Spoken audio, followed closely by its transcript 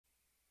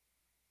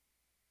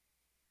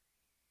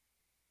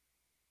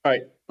All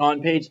right,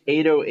 on page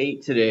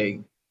 808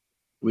 today,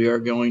 we are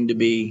going to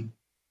be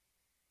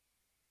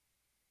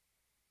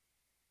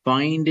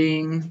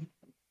finding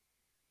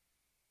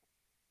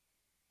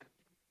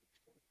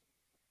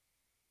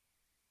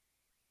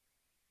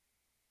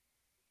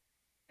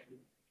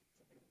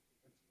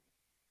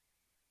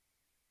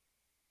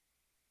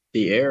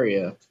the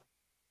area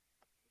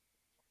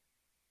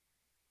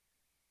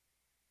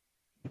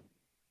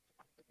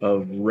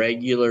of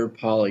regular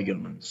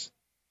polygons.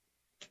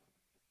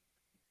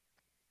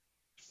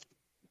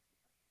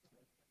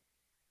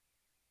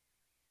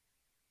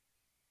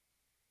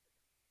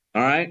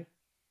 All right,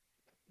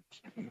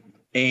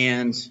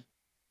 and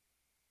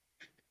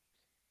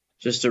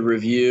just to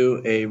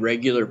review, a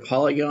regular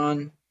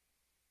polygon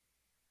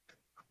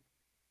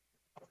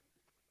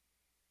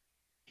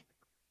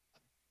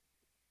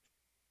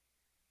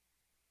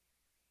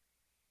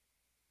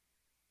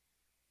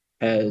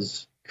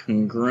has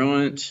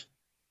congruent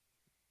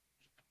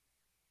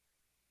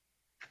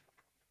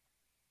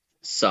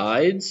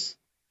sides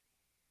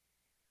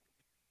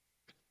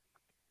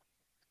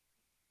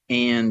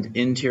and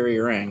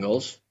interior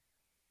angles.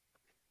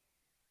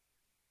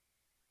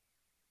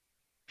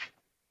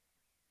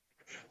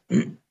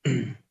 All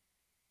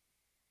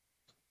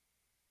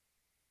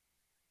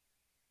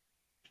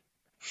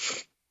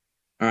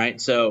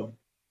right, so,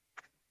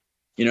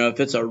 if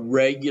it's a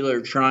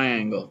regular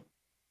triangle,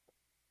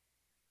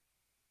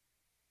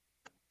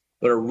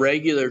 what a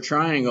regular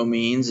triangle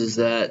means is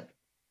that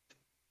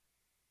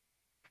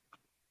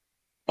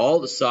all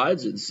the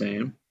sides are the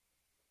same.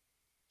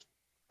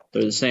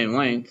 They're the same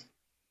length.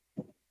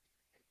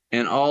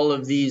 And all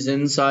of these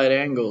inside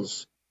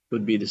angles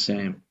would be the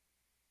same.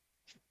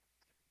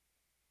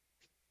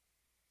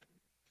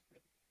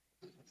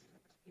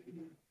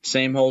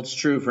 Same holds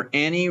true for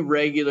any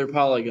regular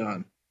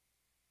polygon.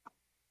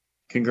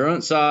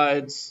 Congruent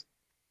sides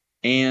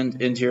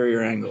and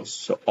interior angles.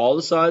 So all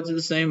the sides are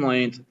the same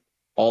length.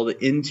 All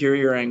the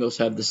interior angles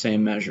have the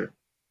same measure.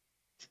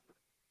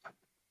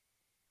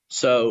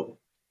 So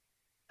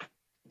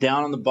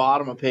down on the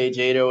bottom of page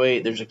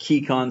 808, there's a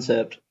key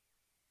concept.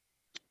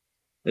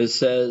 It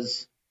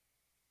says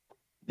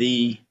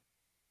the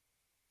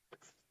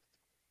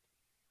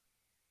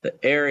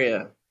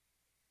area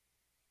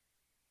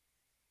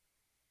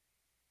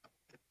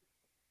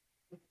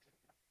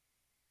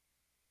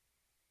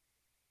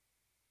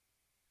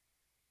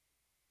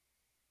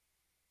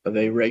of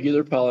a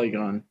regular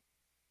polygon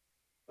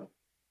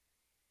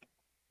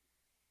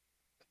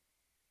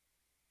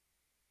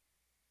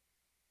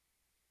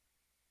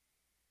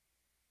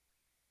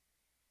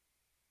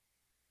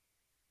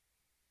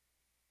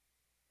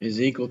is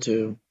equal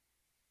to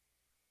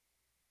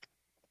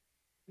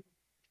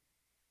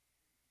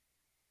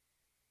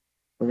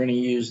we're going to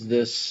use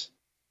this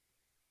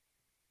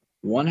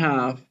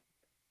 1/2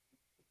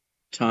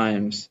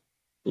 times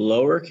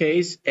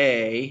lowercase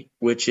a,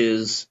 which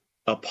is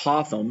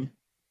apothem,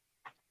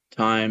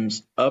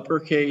 times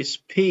uppercase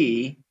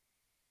P,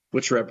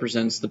 which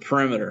represents the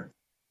perimeter.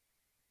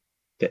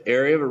 The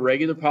area of a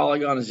regular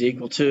polygon is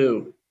equal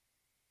to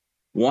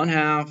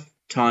 1/2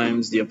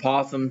 times the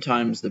apothem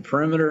times the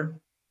perimeter,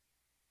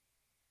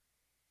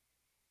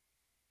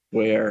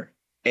 where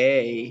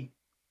A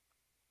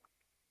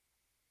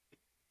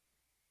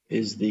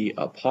is the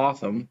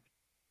apothem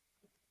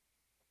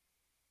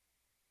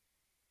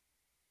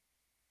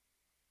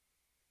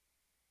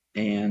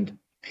and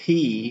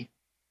P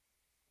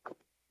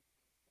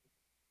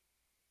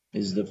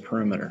is the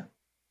perimeter.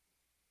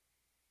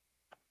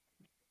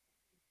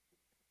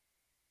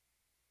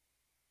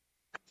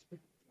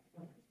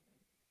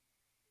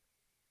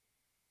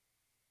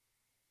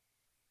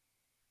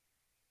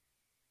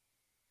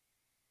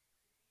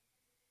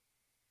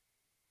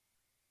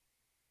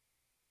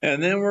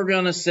 And then we're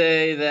going to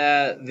say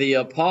that the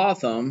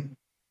apothem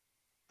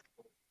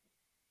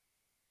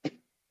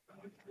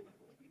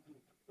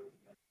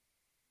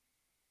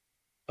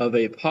of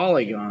a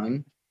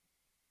polygon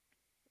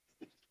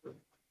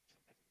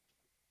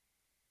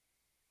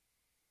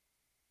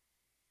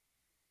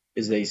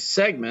is a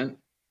segment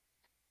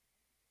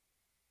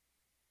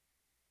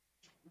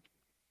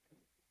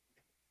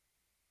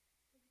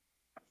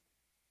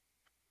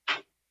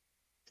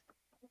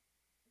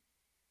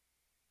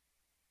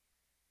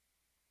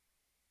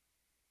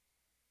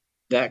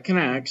that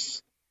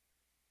connects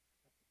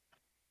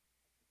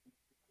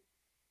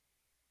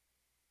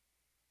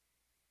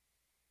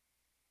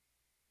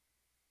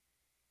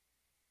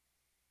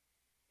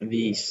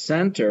the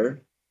center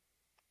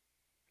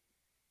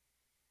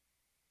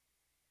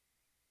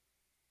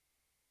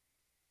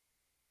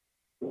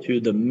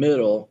to the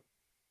middle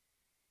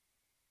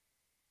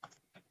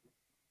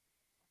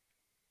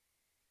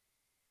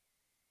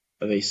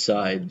of a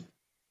side.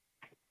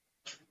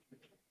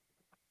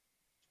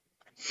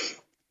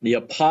 The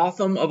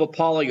apothem of a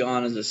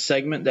polygon is a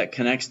segment that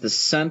connects the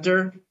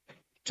center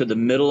to the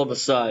middle of a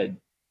side.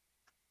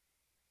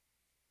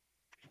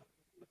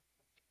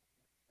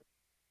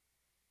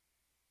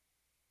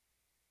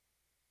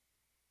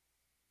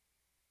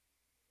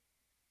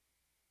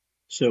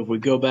 So if we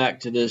go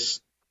back to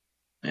this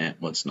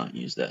Let's not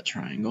use that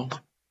triangle.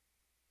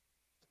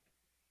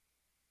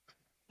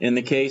 In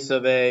the case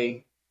of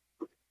a,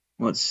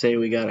 let's say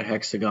we got a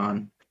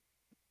hexagon.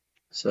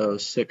 So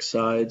 6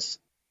 sides.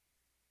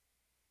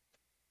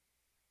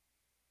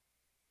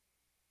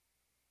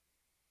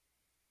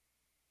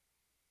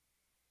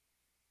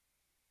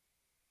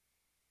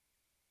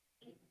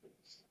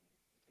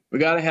 We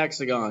got a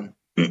hexagon.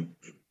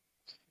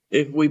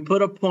 If we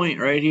put a point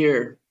right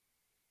here,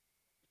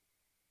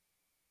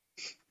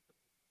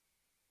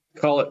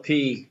 call it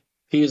P.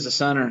 P is the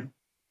center.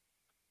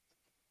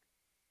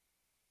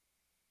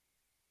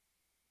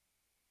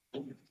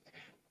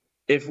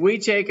 If we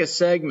take a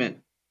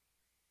segment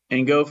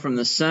and go from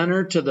the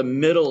center to the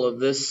middle of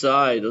this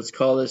side, let's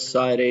call this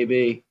side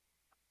AB.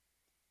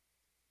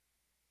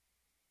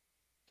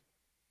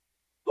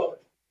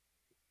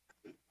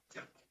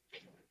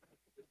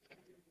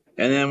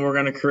 And then we're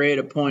going to create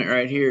a point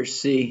right here,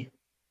 C.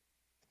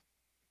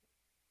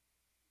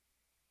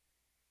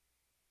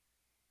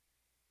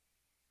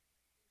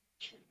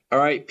 All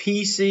right,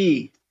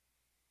 PC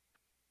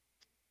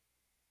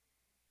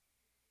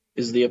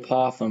is the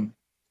apothem.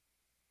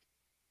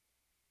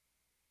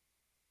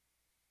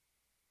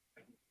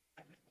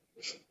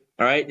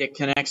 All right, it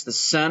connects the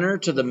center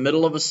to the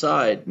middle of a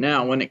side.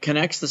 Now, when it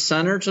connects the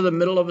center to the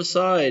middle of a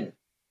side,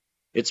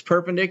 it's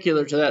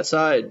perpendicular to that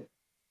side.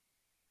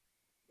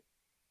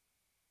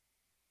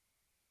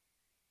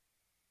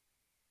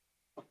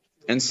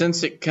 And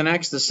since it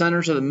connects the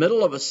center to the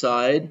middle of a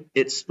side,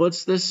 it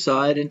splits this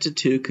side into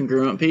 2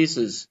 congruent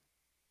pieces.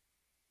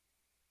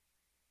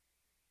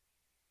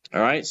 All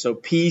right, so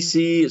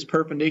PC is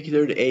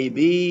perpendicular to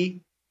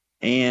AB,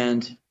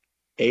 and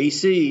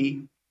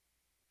AC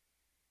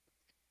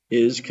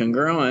is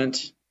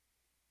congruent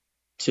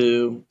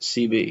to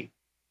CB.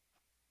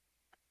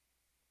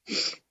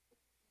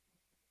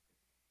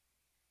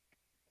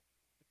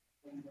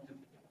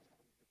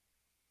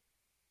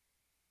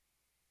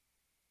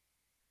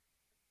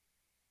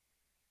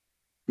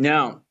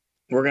 Now,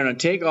 we're going to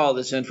take all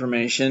this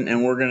information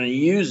and we're going to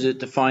use it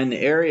to find the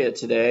area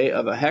today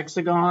of a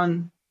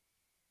hexagon,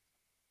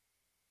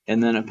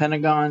 and then a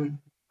pentagon,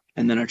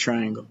 and then a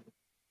triangle.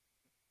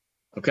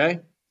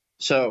 Okay?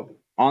 So,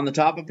 on the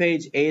top of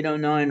page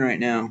 809 right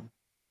now,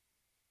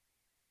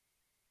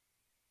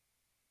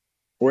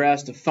 we're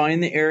asked to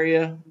find the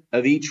area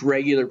of each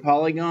regular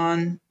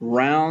polygon,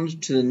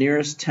 round to the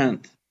nearest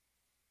tenth.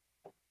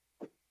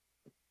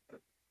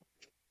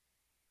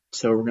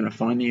 So we're going to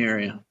find the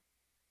area.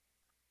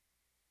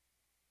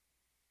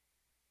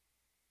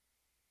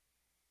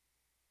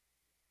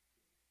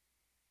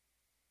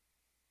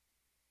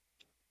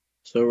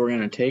 So we're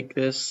going to take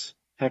this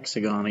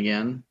hexagon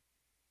again.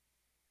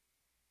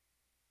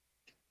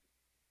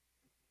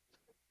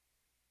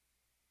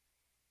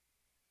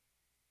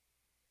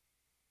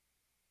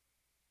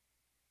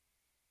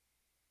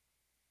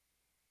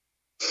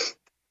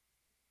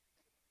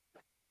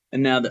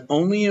 And now the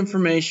only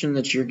information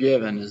that you're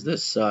given is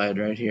this side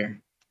right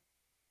here.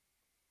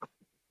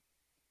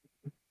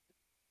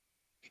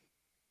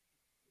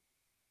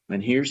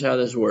 And here's how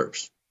this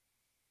works.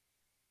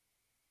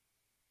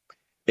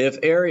 If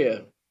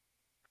area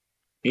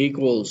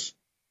equals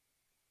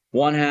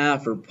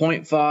 1/2 or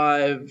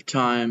 0.5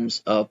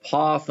 times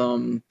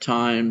apothem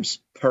times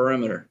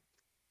perimeter.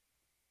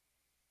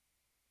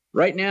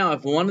 Right now,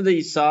 if one of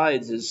these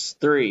sides is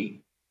 3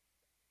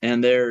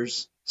 and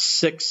there's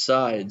 6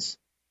 sides,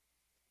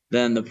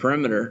 then the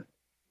perimeter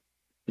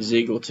is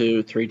equal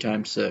to 3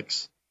 times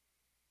 6,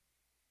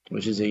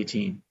 which is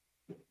 18.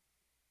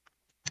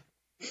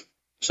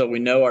 So we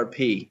know our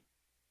P.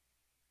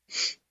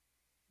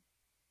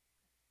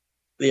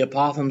 The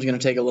apothem is going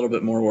to take a little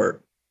bit more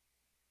work.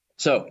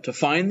 So to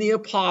find the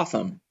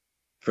apothem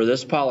for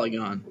this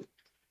polygon,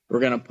 we're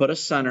going to put a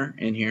center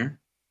in here.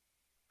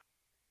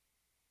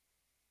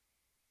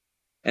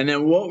 And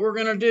then what we're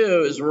going to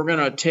do is we're going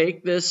to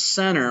take this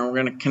center and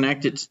we're going to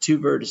connect it to 2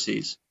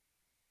 vertices.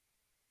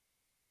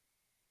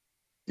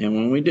 And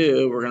when we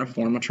do, we're going to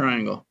form a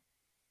triangle.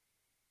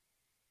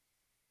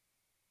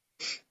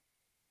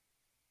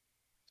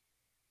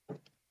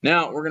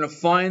 Now, we're going to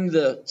find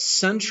the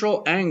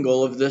central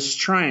angle of this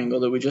triangle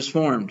that we just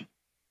formed.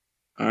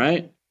 All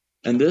right?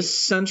 And this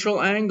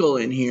central angle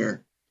in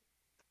here,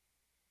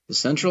 the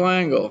central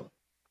angle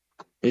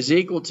is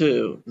equal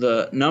to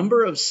the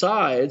number of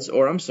sides,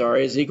 or I'm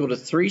sorry, is equal to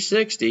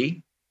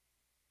 360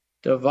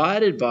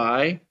 divided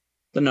by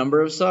the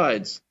number of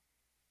sides.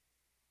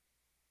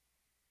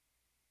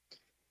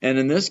 And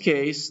in this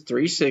case,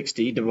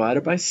 360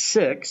 divided by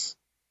 6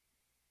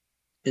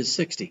 is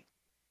 60.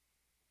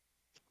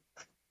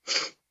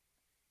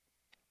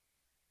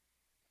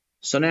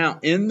 So now,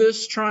 in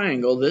this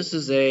triangle, this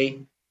is a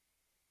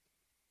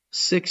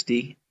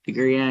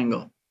 60-degree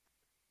angle.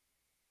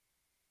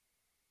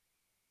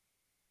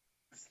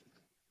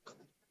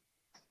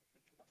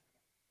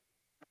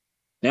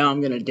 Now I'm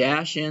going to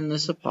dash in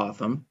this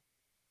apothem.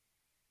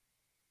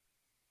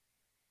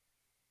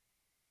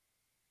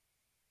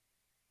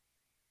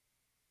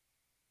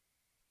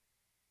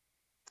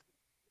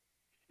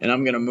 And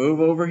I'm going to move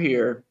over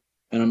here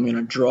and I'm going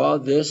to draw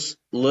this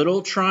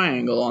little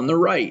triangle on the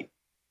right.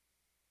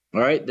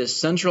 All right, this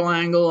central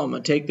angle, I'm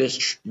going to take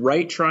this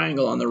right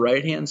triangle on the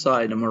right-hand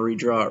side, and I'm going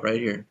to redraw it right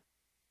here.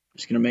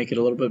 Just going to make it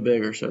a little bit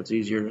bigger so it's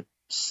easier to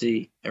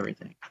see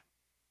everything.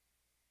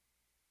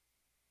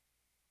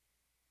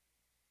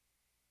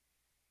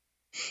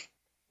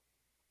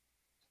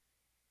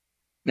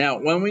 Now,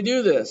 when we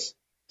do this,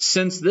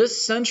 since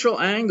this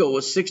central angle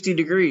was 60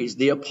 degrees,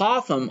 the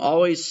apothem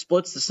always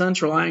splits the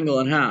central angle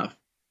in half.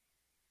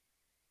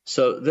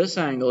 So this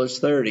angle is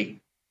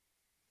 30.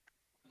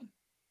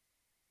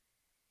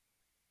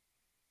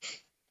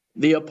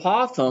 The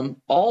apothem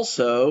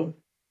also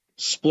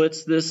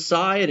splits this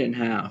side in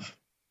half.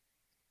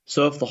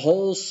 So if the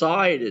whole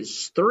side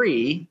is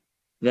 3,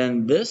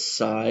 then this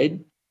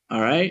side,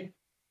 all right,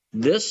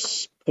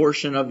 this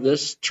portion of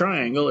this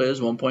triangle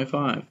is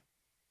 1.5.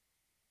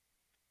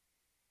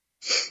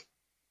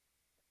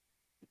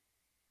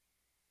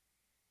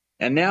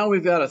 And now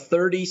we've got a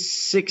 30,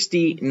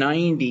 60,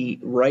 90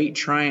 right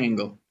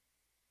triangle.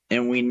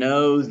 And we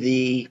know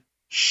the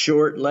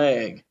short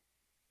leg.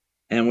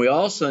 And we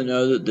also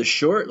know that the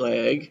short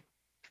leg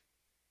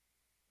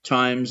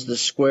times the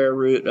square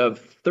root of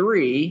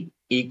 3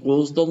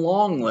 equals the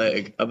long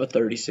leg of a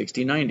 30,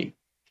 60, 90.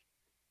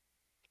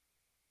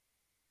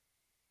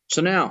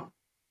 So now,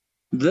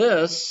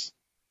 this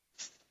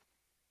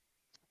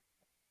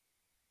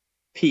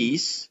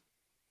piece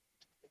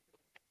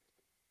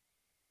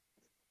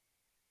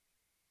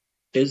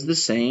is the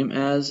same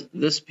as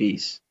this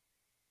piece.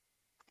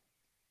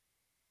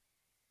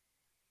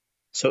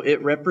 So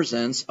it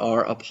represents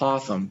our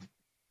apothem.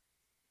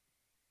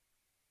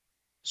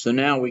 So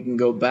now we can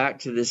go back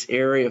to this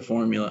area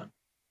formula.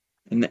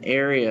 And the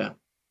area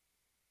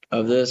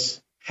of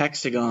this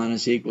hexagon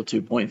is equal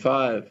to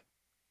 0.5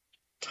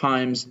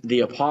 times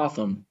the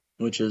apothem,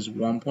 which is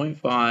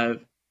 1.5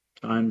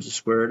 times the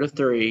square root of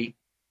 3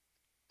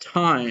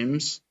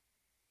 times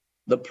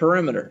the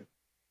perimeter,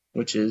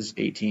 which is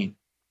 18.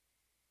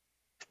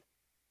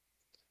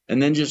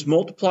 And then just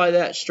multiply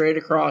that straight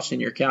across in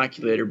your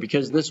calculator,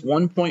 because this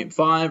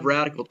 1.5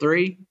 radical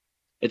 3,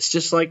 it's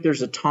just like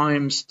there's a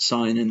times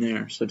sign in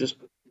there. So just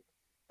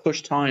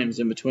push times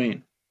in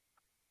between.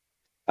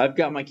 I've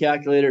got my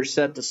calculator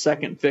set to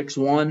second fix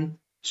 1.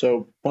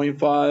 So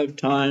 0.5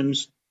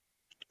 times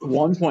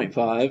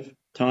 1.5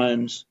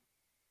 times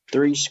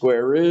 3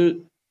 square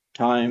root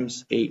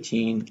times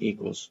 18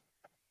 equals.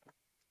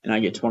 And I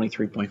get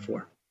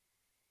 23.4.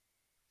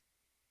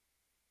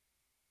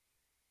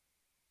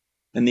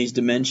 And these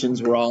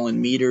dimensions were all in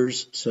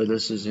meters, so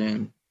this is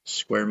in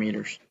square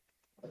meters.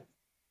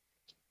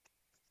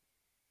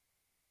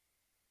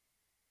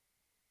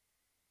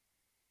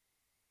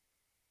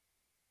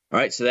 All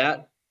right, so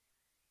that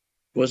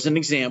was an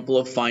example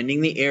of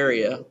finding the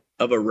area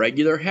of a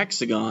regular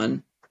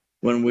hexagon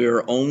when we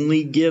are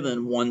only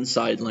given one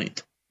side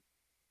length.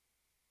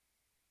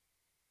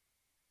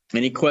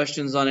 Any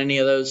questions on any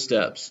of those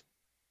steps?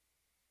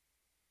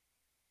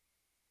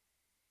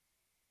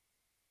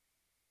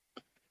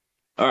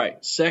 All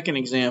right, second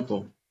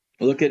example.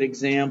 Look at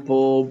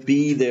example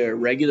B there,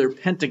 regular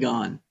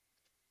pentagon.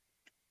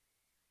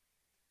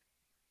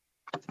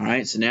 All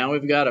right, so now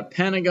we've got a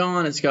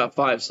pentagon. It's got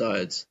 5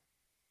 sides.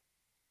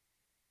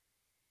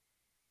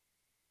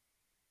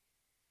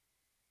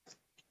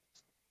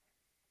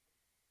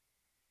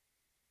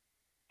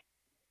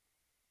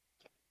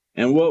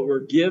 And what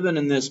we're given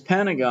in this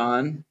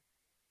pentagon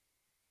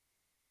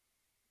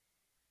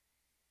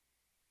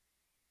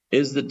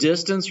is the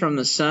distance from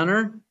the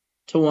center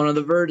to one of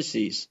the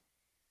vertices.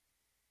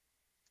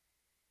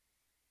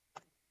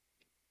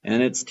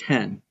 And it's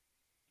 10.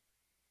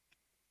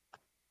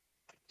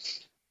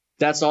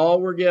 That's all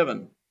we're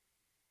given.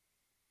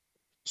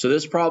 So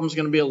this problem is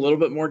going to be a little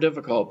bit more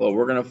difficult, but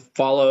we're going to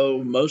follow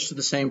most of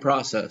the same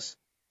process.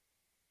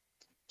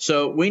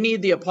 So we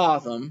need the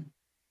apothem,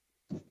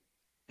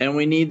 and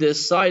we need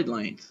this side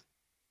length.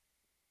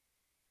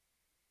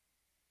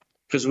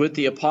 Because with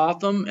the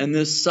apothem and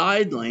this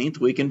side length,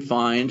 we can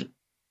find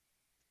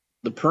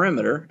the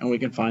perimeter and we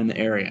can find the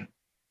area.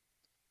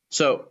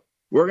 So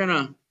we're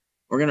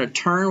gonna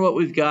turn what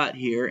we've got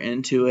here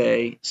into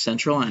a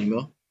central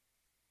angle.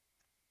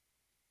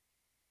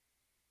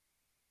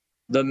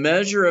 The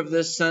measure of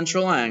this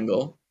central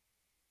angle,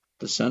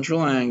 the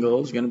central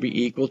angle is going to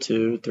be equal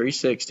to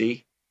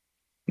 360.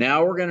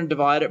 Now we're going to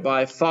divide it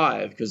by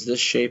 5 because this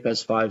shape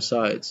has 5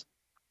 sides.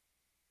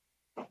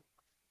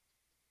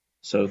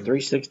 So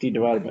 360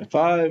 divided by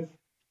 5,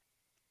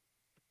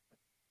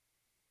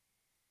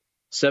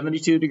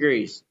 72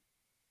 degrees.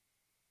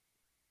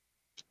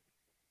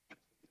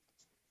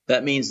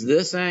 That means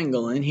this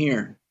angle in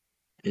here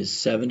is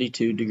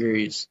 72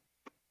 degrees.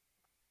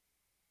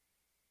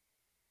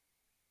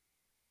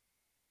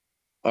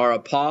 Our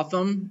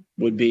apothem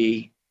would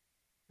be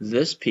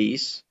this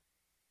piece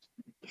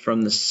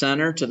from the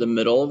center to the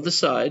middle of the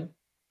side.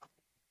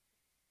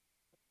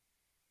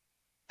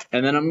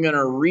 And then I'm going to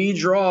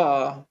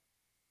redraw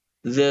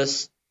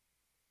this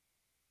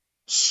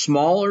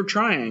smaller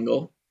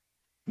triangle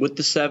with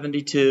the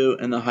 72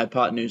 and the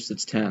hypotenuse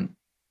that's 10.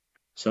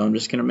 So I'm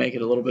just going to make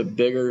it a little bit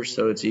bigger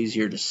so it's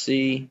easier to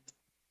see.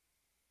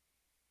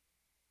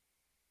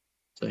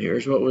 So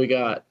here's what we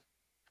got.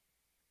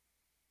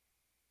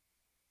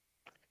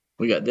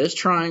 We got this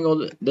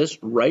triangle, this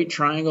right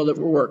triangle that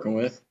we're working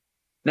with.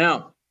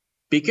 Now,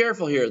 be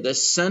careful here.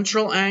 This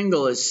central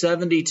angle is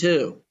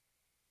 72,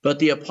 but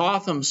the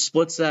apothem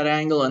splits that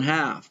angle in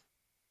half.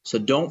 So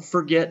don't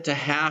forget to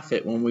half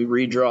it when we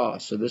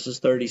redraw. So this is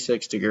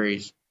 36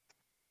 degrees.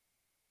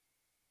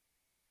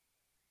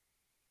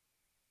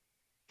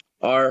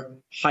 Our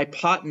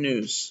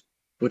hypotenuse,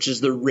 which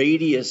is the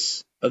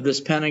radius of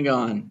this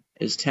pentagon,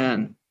 is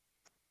 10.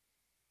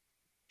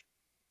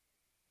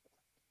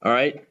 All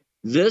right,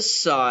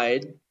 this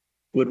side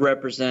would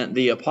represent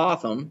the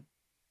apothem,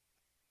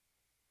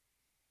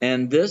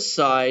 and this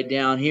side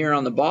down here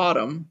on the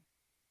bottom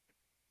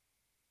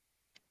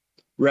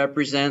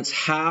represents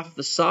half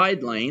the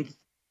side length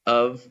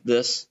of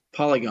this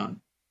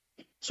polygon.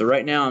 So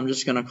right now I'm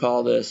just going to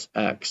call this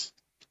X.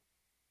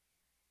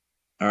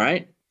 All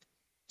right,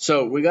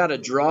 so we got to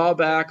draw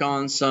back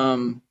on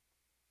some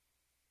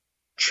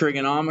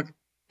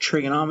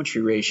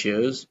trigonometry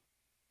ratios,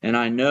 and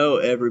I know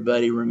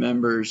everybody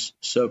remembers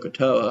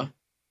SOHCAHTOA.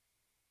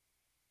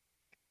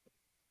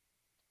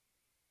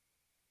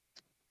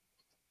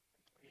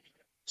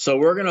 So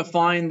we're going to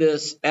find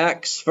this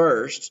X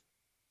first,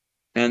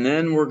 and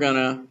then we're going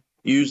to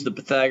use the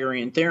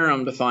Pythagorean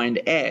theorem to find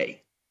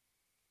A.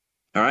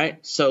 All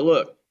right, so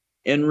look,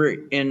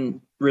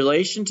 in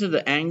relation to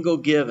the angle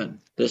given,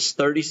 this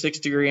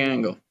 36-degree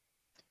angle,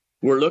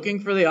 we're looking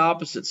for the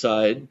opposite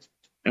side,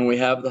 and we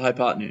have the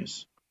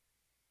hypotenuse.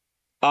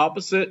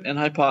 Opposite and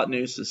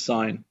hypotenuse is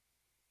sine.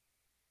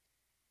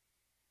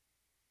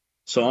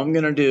 So I'm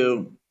going to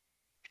do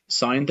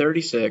sine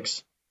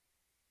 36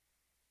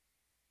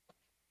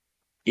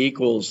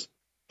 equals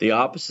the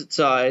opposite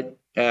side,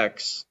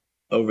 X,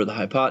 over the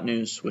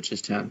hypotenuse, which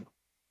is 10.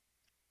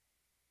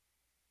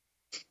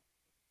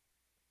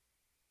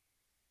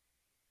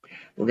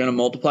 We're going to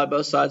multiply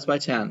both sides by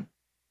 10.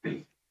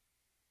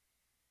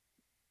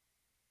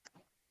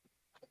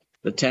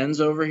 The 10s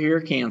over here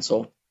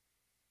cancel,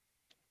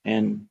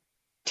 and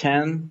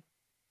 10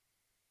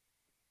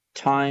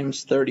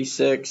 times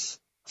 36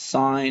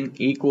 sine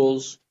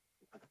equals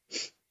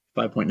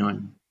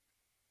 5.9.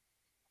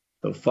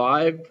 So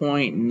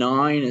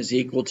 5.9 is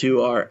equal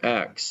to our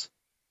X,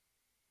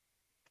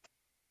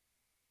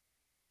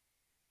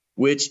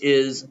 which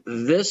is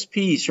this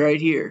piece right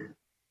here.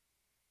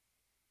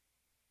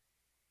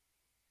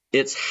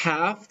 It's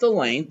half the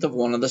length of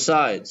one of the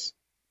sides.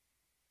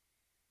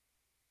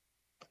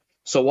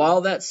 So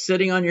while that's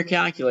sitting on your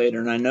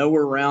calculator, and I know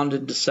we're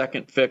rounded to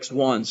second fix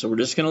 1, so we're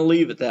just going to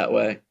leave it that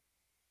way.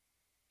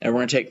 And we're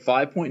going to take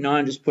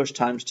 5.9, just push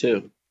times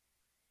 2.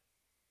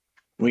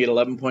 We get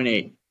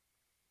 11.8.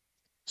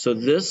 So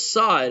this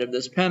side of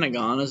this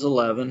pentagon is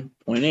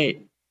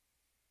 11.8.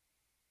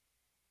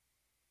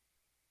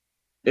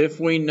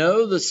 If we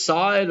know the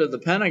side of the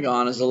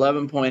pentagon is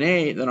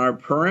 11.8, then our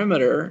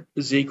perimeter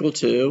is equal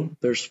to,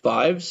 there's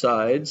 5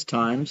 sides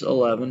times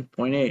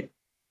 11.8.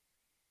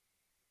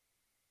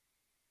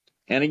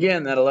 And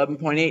again, that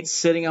 11.8 is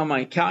sitting on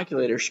my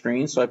calculator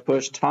screen, so I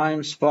push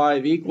times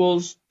 5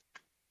 equals,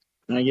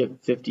 and I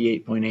get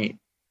 58.8.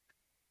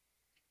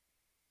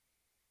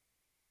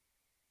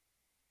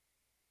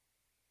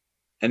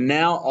 And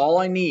now all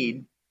I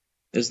need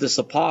is this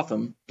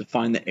apothem to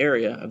find the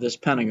area of this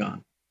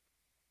pentagon.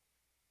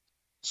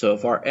 So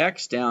if our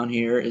X down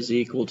here is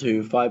equal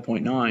to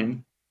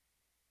 5.9,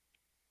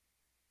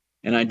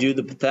 and I do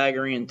the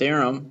Pythagorean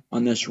theorem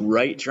on this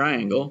right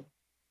triangle,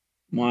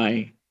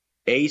 my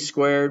a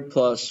squared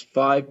plus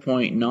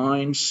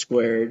 5.9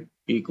 squared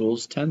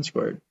equals 10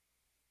 squared.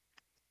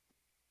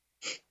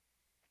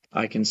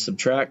 I can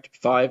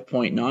subtract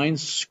 5.9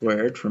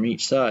 squared from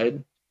each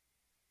side.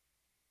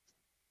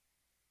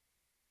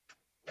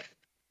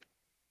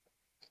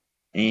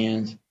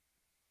 And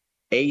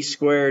a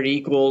squared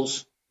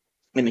equals,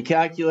 in the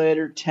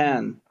calculator,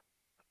 10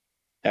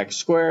 x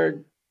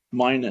squared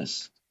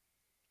minus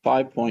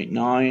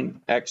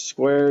 5.9 x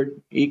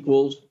squared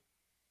equals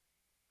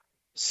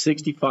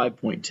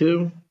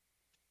 65.2.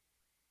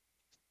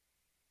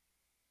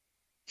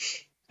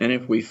 And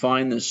if we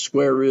find the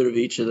square root of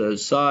each of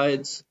those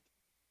sides,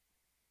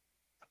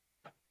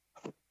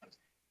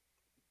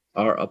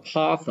 our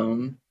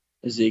apothem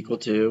is equal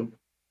to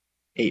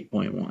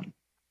 8.1.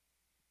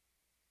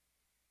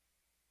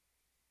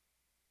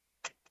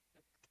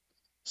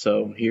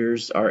 So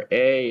here's our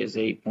A is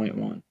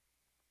 8.1.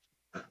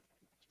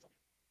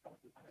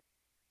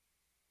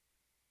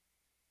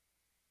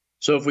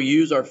 So if we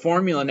use our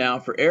formula now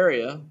for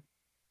area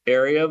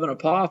of an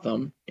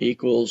apothem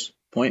equals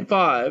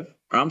 0.5,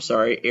 or I'm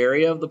sorry,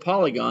 area of the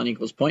polygon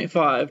equals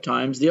 0.5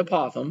 times the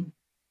apothem,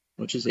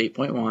 which is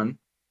 8.1,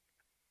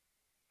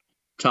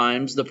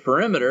 times the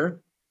perimeter,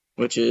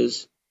 which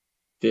is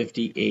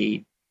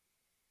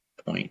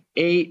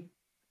 58.8.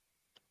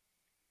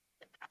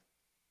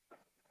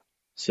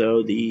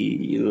 So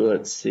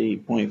let's see,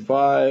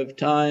 0.5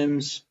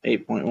 times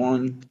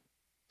 8.1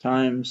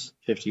 times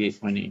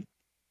 58.8.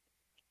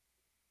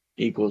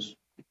 equals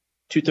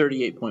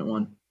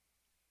 238.1.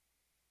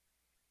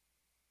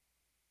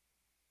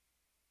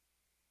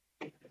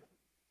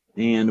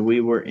 And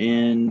we were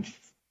in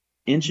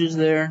inches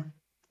there,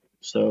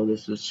 so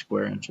this is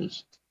square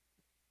inches.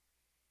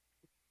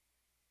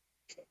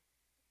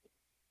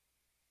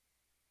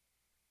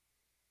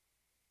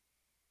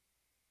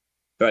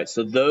 All right,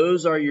 so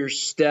those are your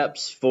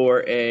steps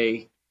for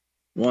a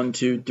 1,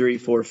 2, 3,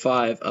 4,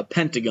 5, a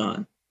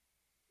pentagon.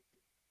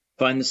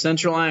 Find the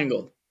central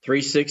angle,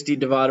 360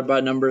 divided by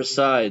number of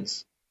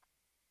sides.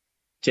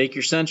 Take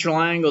your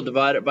central angle,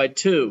 divide it by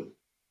 2.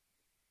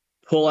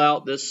 Pull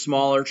out this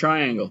smaller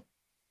triangle.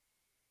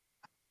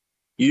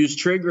 Use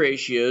trig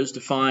ratios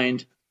to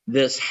find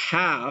this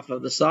half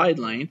of the side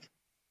length.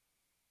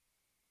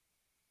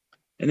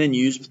 And then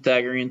use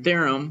Pythagorean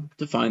theorem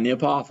to find the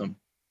apothem.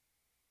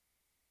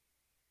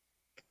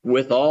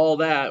 With all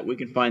that, we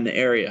can find the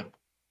area.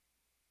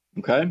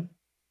 Okay?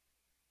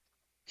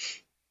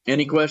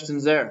 Any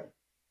questions there?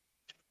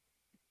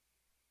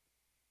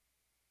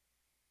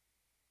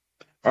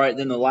 All right,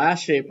 then the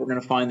last shape we're going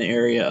to find the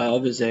area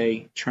of is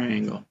a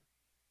triangle.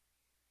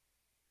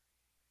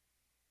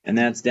 And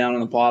that's down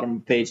on the bottom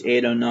of page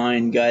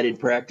 809, guided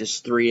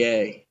practice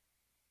 3A.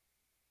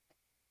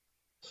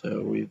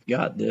 So we've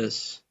got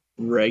this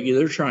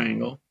regular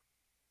triangle.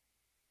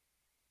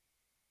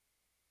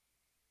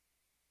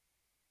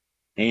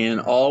 And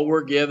all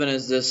we're given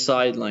is this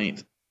side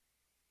length.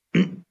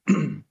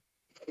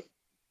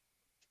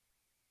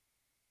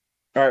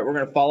 All right, we're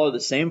going to follow the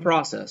same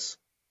process.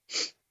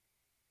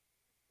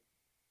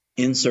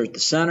 Insert the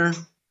center.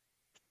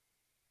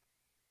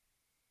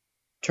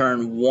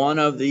 Turn one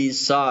of these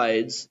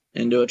sides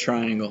into a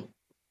triangle.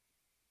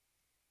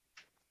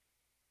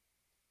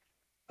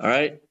 All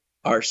right,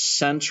 our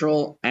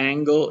central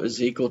angle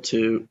is equal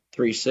to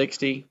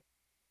 360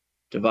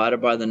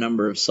 divided by the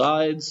number of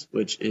sides,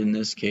 which in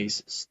this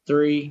case is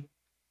 3.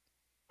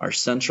 Our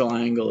central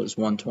angle is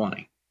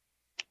 120.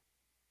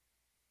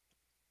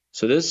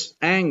 So this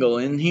angle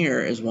in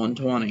here is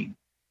 120.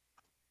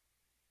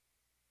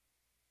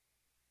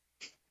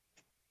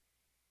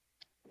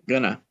 I'm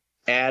gonna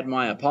add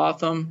my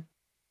apothem.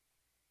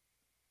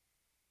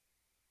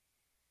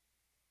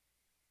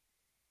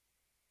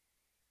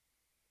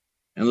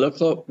 And look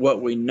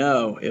what we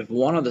know. If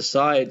one of the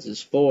sides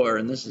is 4,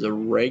 and this is a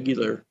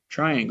regular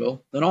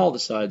triangle, then all the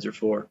sides are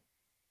 4.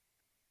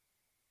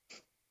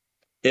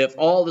 If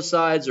all the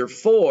sides are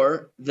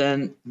 4,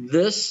 then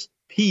this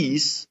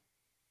piece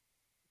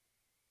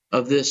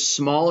of this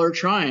smaller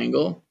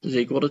triangle is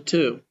equal to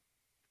 2.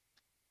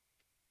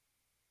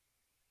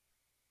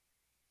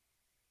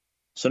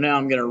 So now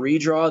I'm going to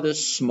redraw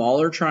this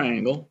smaller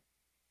triangle.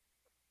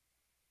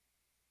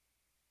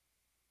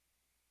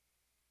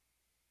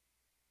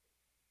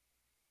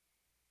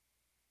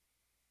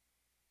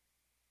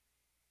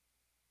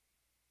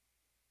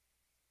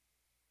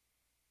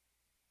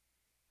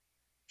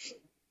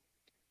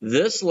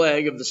 This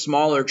leg of the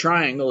smaller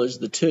triangle is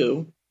the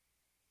 2.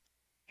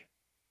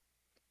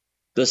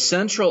 The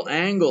central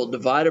angle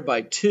divided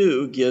by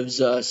 2 gives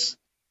us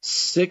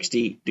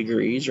 60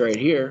 degrees right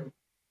here.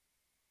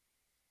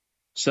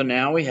 So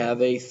now we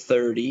have a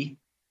 30,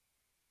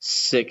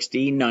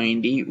 60,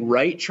 90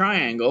 right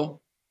triangle,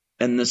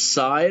 and the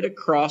side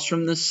across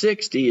from the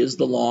 60 is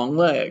the long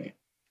leg.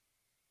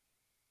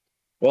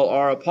 Well,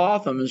 our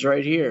apothem is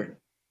right here.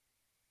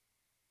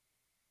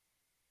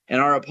 And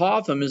our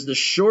apothem is the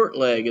short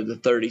leg of the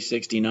 30,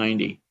 60,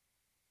 90.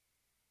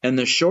 And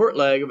the short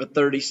leg of a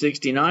 30,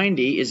 60,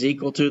 90 is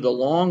equal to the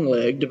long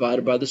leg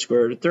divided by the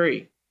square root of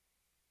 3.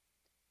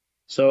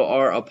 So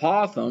our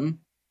apothem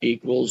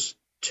equals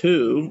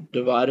 2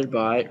 divided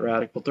by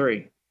radical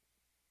 3.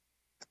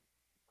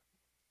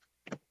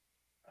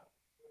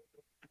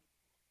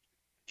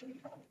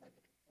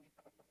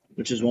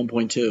 Which is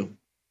 1.2.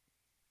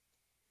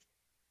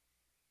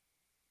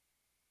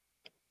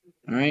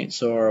 All right,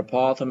 so our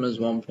apothem is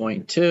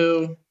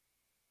 1.2.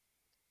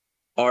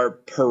 Our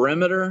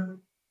perimeter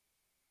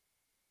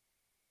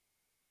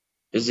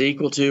is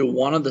equal to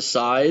one of the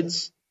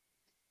sides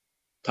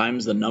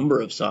times the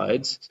number of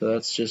sides. So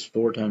that's just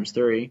 4 times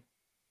 3,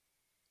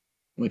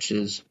 which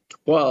is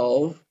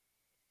 12.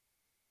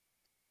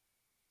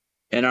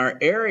 And our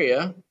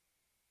area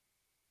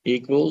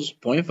equals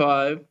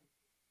 0.5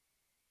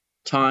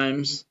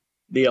 times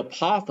the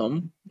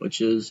apothem, which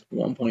is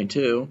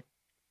 1.2,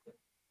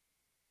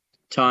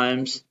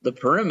 times the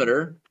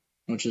perimeter,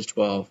 which is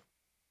 12.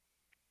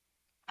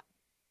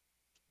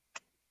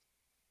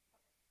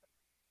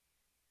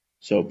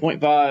 So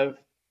 0.5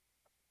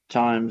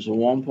 times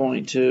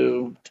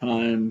 1.2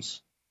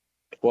 times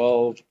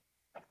 12,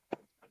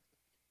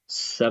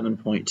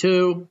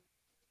 7.2.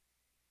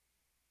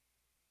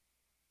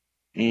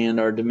 And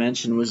our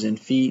dimension was in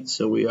feet,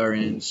 so we are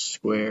in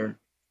square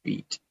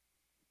feet.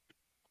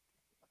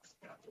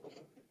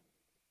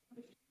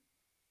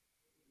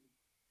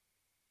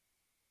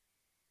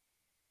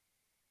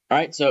 All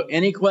right, so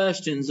any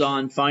questions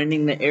on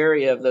finding the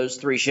area of those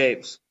 3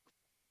 shapes?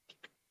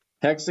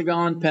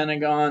 Hexagon,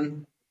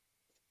 pentagon,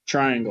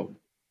 triangle.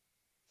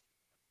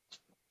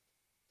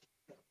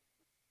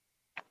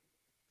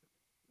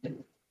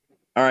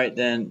 All right,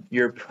 then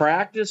your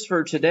practice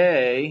for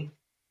today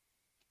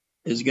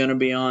is going to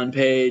be on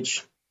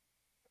page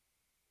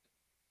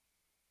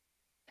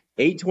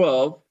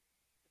 812,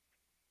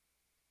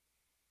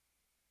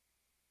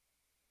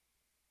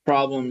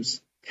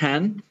 problems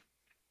 10,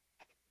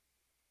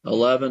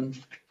 11,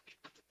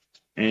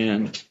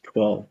 and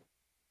 12. All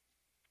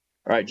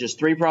right, just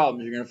 3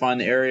 problems. You're going to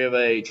find the area of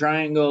a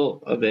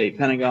triangle, of a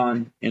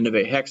pentagon, and of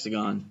a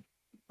hexagon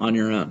on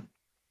your own.